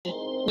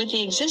With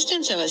the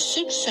existence of a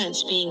sixth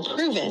sense being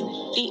proven,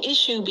 the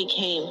issue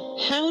became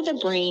how the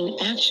brain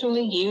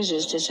actually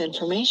uses this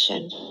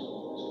information.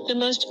 The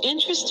most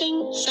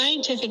interesting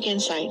scientific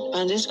insight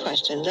on this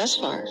question thus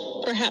far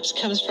perhaps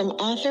comes from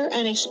author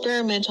and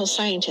experimental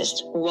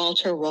scientist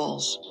Walter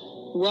Rawls.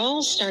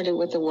 Rawls started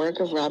with the work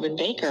of Robin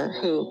Baker,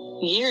 who,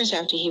 years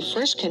after he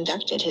first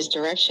conducted his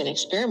direction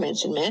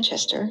experiments in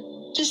Manchester,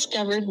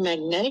 discovered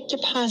magnetic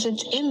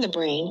deposits in the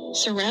brain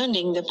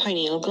surrounding the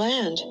pineal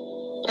gland.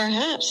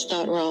 Perhaps,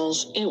 thought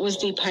Rawls, it was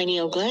the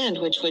pineal gland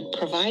which would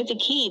provide the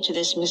key to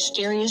this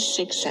mysterious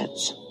sixth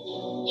sense.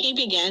 He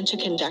began to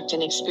conduct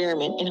an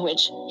experiment in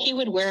which he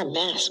would wear a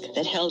mask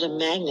that held a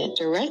magnet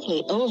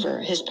directly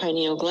over his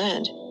pineal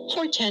gland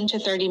for 10 to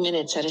 30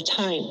 minutes at a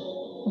time.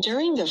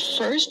 During the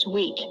first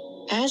week,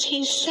 as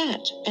he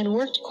sat and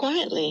worked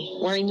quietly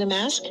wearing the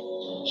mask,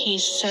 he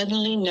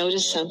suddenly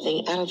noticed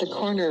something out of the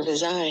corner of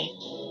his eye.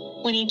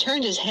 When he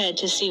turned his head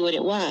to see what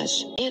it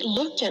was, it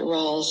looked at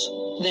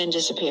Rawls, then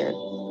disappeared.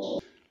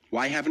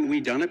 Why haven't we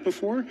done it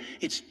before?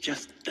 It's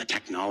just the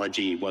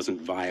technology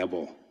wasn't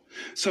viable.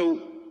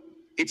 So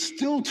it's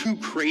still too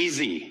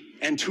crazy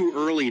and too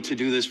early to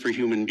do this for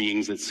human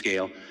beings at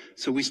scale.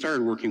 So we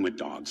started working with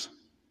dogs.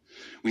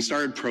 We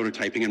started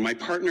prototyping, and my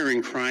partner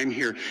in crime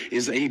here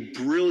is a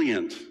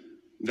brilliant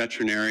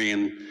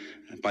veterinarian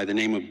by the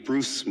name of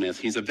Bruce Smith.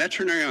 He's a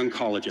veterinary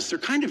oncologist. They're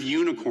kind of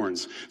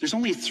unicorns. There's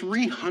only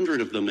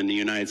 300 of them in the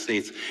United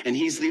States, and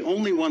he's the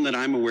only one that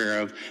I'm aware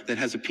of that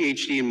has a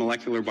PhD in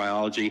molecular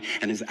biology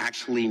and has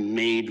actually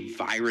made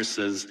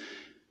viruses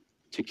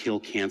to kill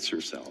cancer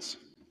cells.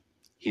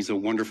 He's a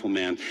wonderful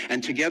man.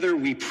 And together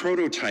we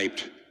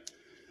prototyped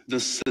the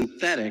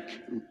synthetic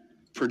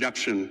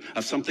production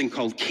of something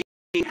called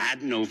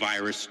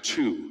adenovirus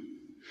 2.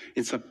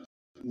 It's a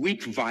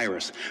weak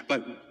virus,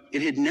 but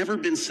it had never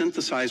been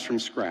synthesized from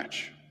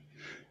scratch.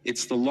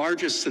 It's the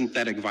largest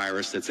synthetic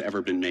virus that's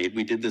ever been made.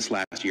 We did this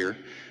last year.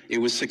 It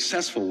was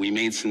successful. We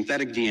made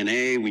synthetic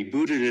DNA, we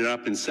booted it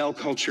up in cell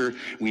culture,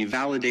 we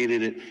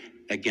validated it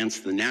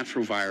against the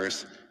natural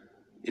virus.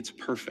 It's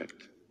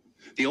perfect.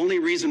 The only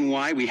reason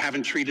why we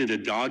haven't treated a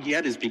dog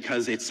yet is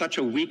because it's such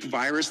a weak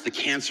virus, the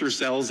cancer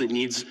cells it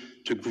needs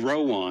to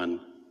grow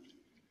on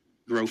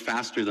grow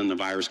faster than the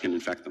virus can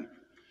infect them.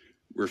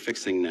 We're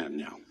fixing that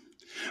now.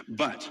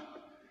 But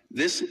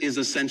this is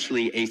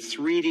essentially a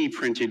 3D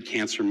printed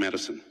cancer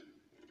medicine,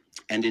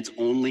 and it's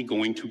only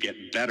going to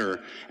get better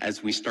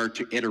as we start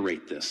to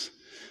iterate this.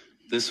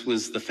 This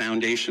was the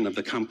foundation of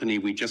the company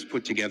we just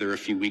put together a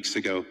few weeks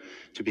ago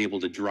to be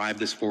able to drive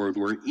this forward,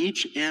 where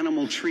each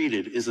animal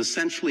treated is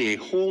essentially a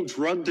whole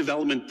drug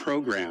development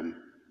program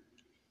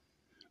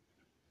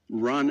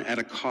run at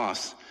a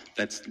cost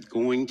that's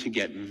going to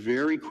get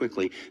very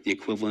quickly the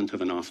equivalent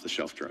of an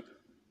off-the-shelf drug.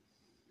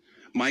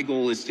 My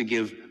goal is to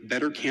give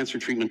better cancer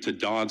treatment to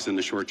dogs in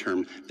the short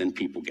term than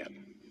people get.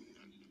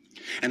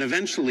 And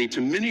eventually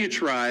to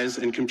miniaturize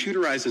and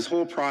computerize this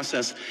whole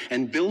process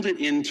and build it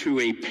into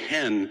a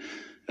pen,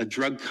 a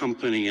drug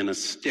company, and a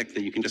stick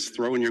that you can just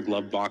throw in your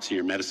glove box or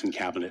your medicine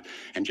cabinet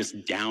and just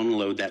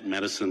download that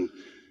medicine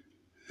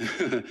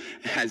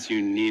as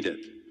you need it,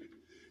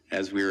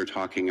 as we were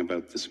talking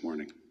about this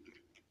morning.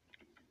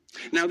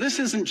 Now, this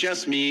isn't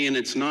just me, and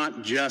it's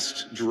not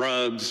just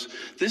drugs.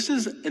 This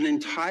is an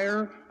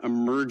entire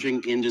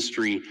emerging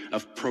industry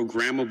of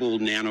programmable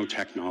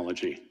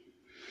nanotechnology.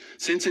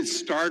 Since it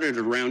started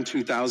around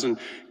 2000,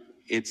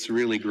 it's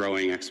really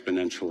growing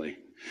exponentially.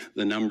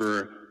 The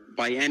number,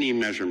 by any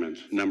measurement,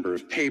 number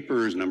of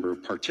papers, number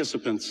of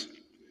participants.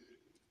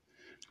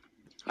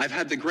 I've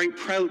had the great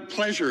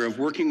pleasure of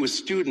working with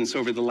students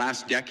over the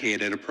last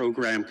decade at a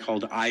program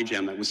called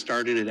iGEM that was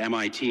started at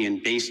MIT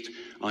and based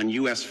on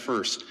US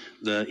FIRST,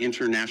 the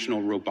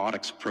International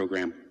Robotics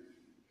Program.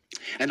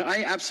 And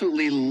I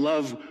absolutely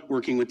love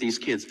working with these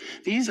kids.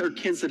 These are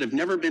kids that have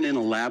never been in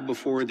a lab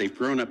before. They've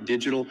grown up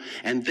digital,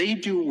 and they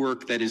do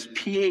work that is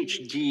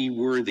PhD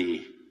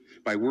worthy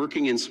by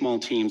working in small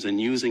teams and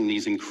using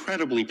these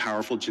incredibly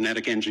powerful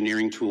genetic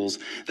engineering tools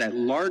that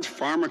large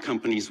pharma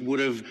companies would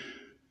have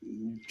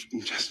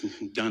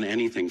just done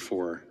anything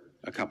for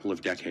a couple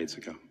of decades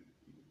ago.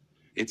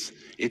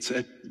 It's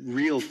a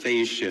real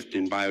phase shift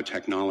in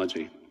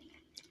biotechnology.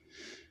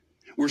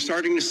 We're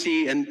starting to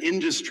see an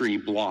industry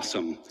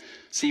blossom.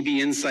 CB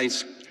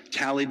Insights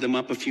tallied them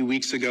up a few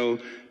weeks ago.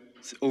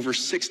 Over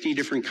 60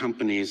 different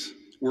companies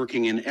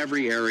working in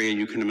every area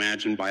you can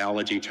imagine,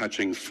 biology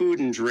touching food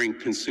and drink,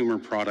 consumer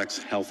products,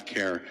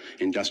 healthcare,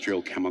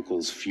 industrial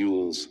chemicals,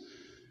 fuels,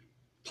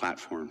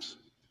 platforms.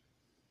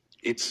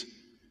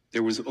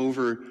 There was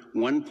over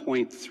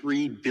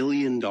 $1.3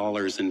 billion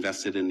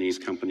invested in these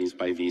companies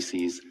by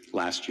VCs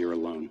last year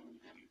alone.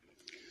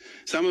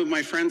 Some of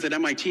my friends at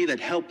MIT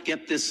that helped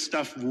get this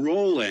stuff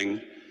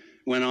rolling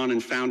went on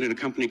and founded a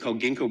company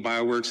called Ginkgo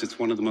Bioworks. It's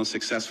one of the most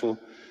successful.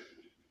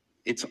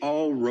 It's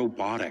all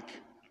robotic.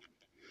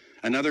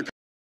 Another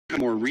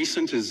more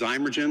recent is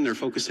Zymergen. They're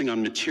focusing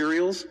on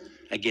materials.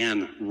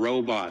 Again,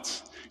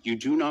 robots. You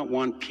do not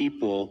want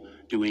people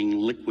doing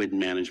liquid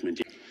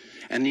management.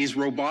 And these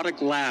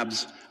robotic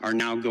labs are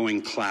now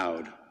going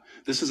cloud.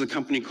 This is a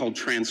company called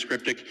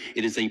Transcriptic.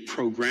 It is a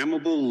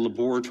programmable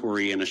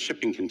laboratory in a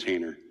shipping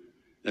container.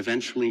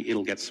 Eventually,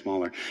 it'll get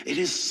smaller. It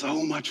is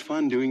so much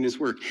fun doing this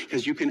work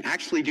because you can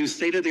actually do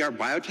state-of-the-art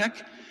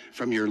biotech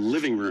from your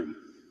living room.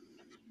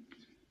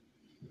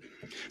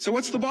 So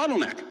what's the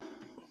bottleneck?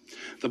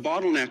 The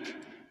bottleneck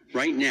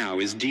right now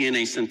is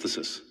DNA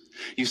synthesis.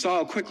 You saw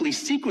how quickly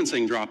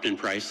sequencing dropped in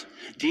price.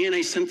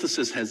 DNA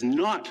synthesis has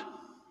not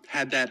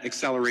had that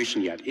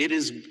acceleration yet. It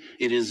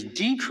is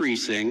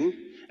decreasing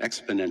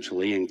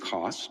exponentially in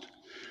cost,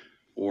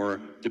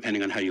 or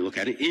depending on how you look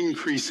at it,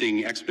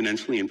 increasing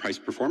exponentially in price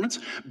performance,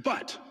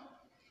 but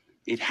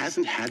it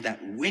hasn't had that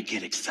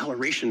wicked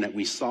acceleration that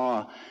we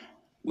saw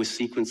with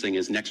sequencing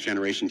as next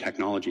generation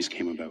technologies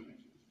came about.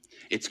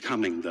 It's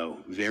coming though,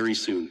 very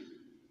soon.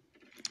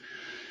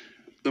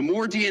 The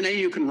more DNA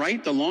you can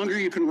write, the longer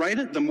you can write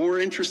it, the more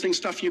interesting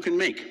stuff you can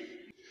make.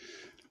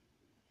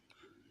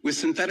 With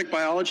synthetic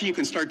biology, you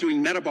can start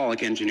doing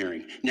metabolic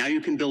engineering. Now you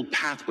can build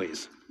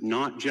pathways,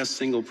 not just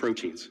single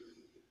proteins.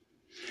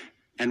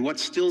 And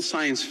what's still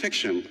science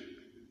fiction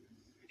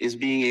is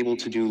being able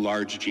to do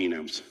large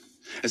genomes,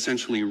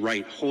 essentially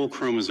write whole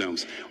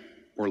chromosomes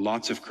or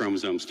lots of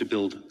chromosomes to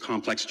build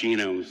complex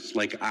genomes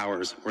like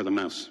ours or the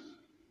mouse.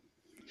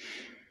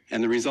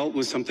 And the result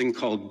was something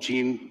called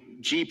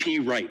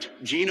GP Write,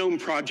 Genome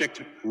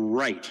Project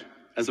Write,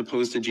 as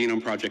opposed to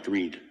Genome Project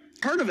Read.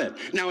 Part of it.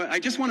 Now, I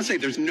just want to say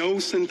there's no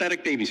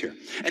synthetic babies here.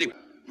 Anyway,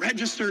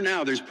 register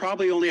now. There's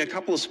probably only a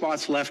couple of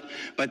spots left,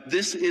 but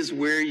this is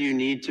where you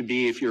need to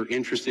be if you're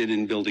interested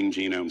in building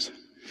genomes.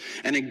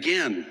 And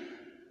again,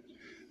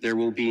 there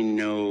will be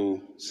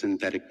no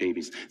synthetic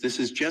babies. This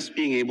is just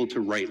being able to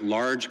write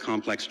large,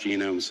 complex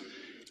genomes.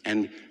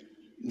 And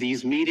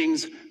these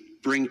meetings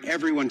bring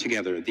everyone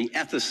together, the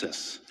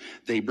ethicists.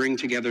 They bring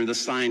together the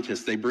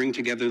scientists. They bring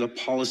together the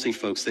policy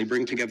folks. They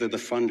bring together the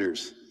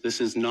funders. This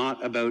is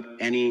not about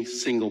any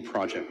single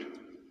project.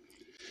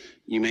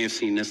 You may have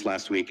seen this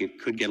last week. It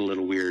could get a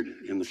little weird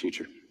in the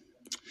future.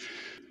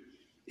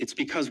 It's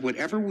because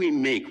whatever we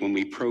make when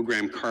we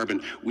program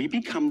carbon, we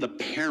become the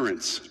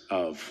parents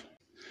of.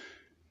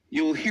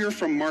 You'll hear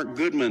from Mark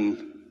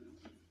Goodman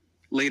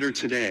later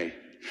today.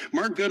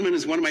 Mark Goodman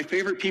is one of my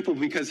favorite people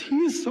because he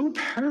is so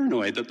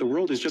paranoid that the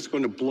world is just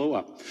going to blow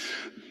up.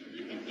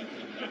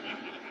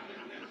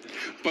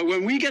 But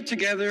when we get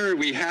together,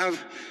 we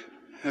have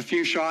a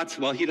few shots.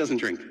 Well, he doesn't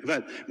drink,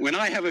 but when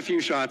I have a few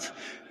shots,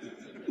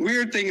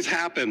 weird things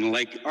happen,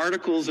 like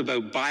articles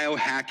about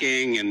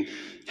biohacking and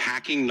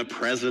hacking the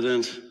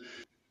president.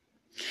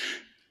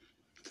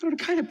 So to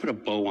kind of put a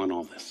bow on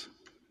all this,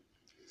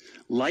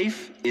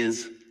 life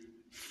is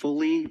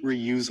fully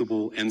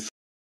reusable and